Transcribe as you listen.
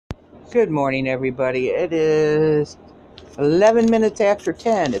Good morning, everybody. It is 11 minutes after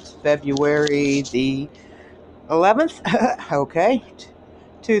 10. It's February the 11th, okay,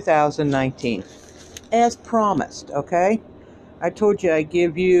 2019. As promised, okay? I told you I'd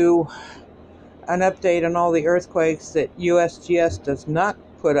give you an update on all the earthquakes that Usgs does not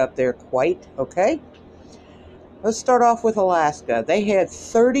put up there quite, okay? Let's start off with Alaska. They had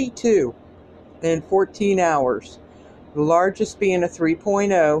 32 in 14 hours. The largest being a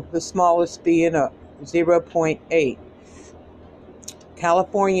 3.0, the smallest being a 0.8.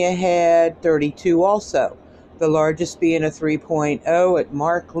 California had 32 also, the largest being a 3.0 at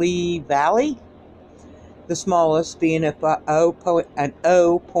Mark Lee Valley, the smallest being an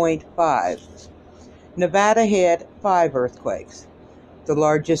 0.5. Nevada had 5 earthquakes, the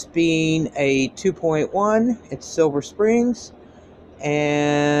largest being a 2.1 at Silver Springs,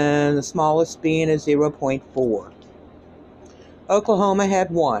 and the smallest being a 0.4. Oklahoma had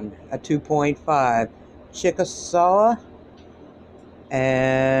 1, a 2.5. Chickasaw,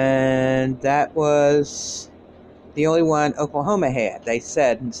 and that was the only one Oklahoma had, they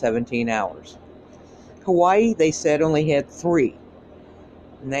said, in 17 hours. Hawaii, they said, only had 3.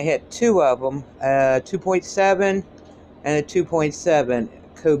 And they had 2 of them, 2.7 and a 2.7.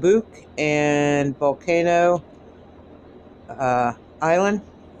 Kobuk and Volcano Island.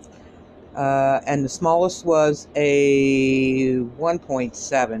 And the smallest was a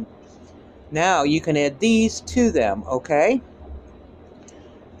 1.7. Now, you can add these to them, okay?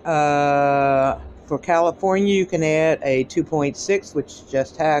 For California, you can add a 2.6, which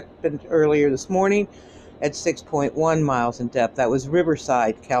just happened earlier this morning, at 6.1 miles in depth. That was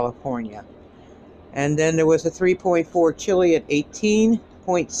Riverside, California. And then there was a 3.4 Chile at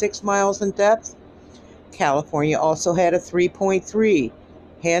 18.6 miles in depth. California also had a 3.3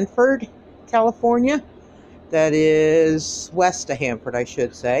 Hanford, California. That is west of Hanford, I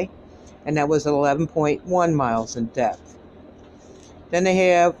should say. And that was at 11.1 miles in depth. Then they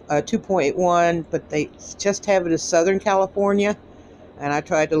have a 2.1, but they just have it as Southern California. And I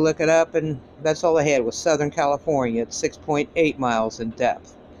tried to look it up, and that's all they had was Southern California at 6.8 miles in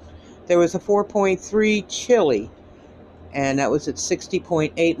depth. There was a 4.3 Chile, and that was at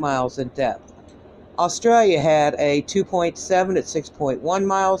 60.8 miles in depth. Australia had a 2.7 at 6.1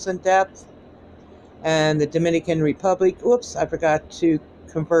 miles in depth. And the Dominican Republic, oops, I forgot to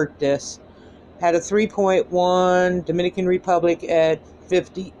convert this, had a 3.1, Dominican Republic at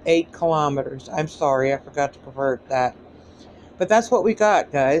 58 kilometers. I'm sorry, I forgot to convert that. But that's what we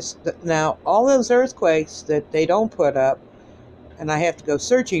got, guys. Now, all those earthquakes that they don't put up, and I have to go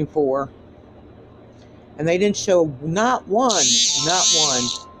searching for, and they didn't show not one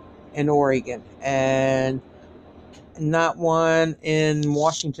in Oregon, and not one in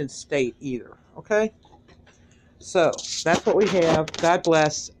Washington State either, okay? So, that's what we have. God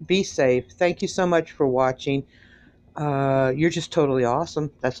bless. Be safe. Thank you so much for watching. You're just totally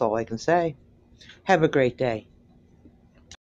awesome. That's all I can say. Have a great day.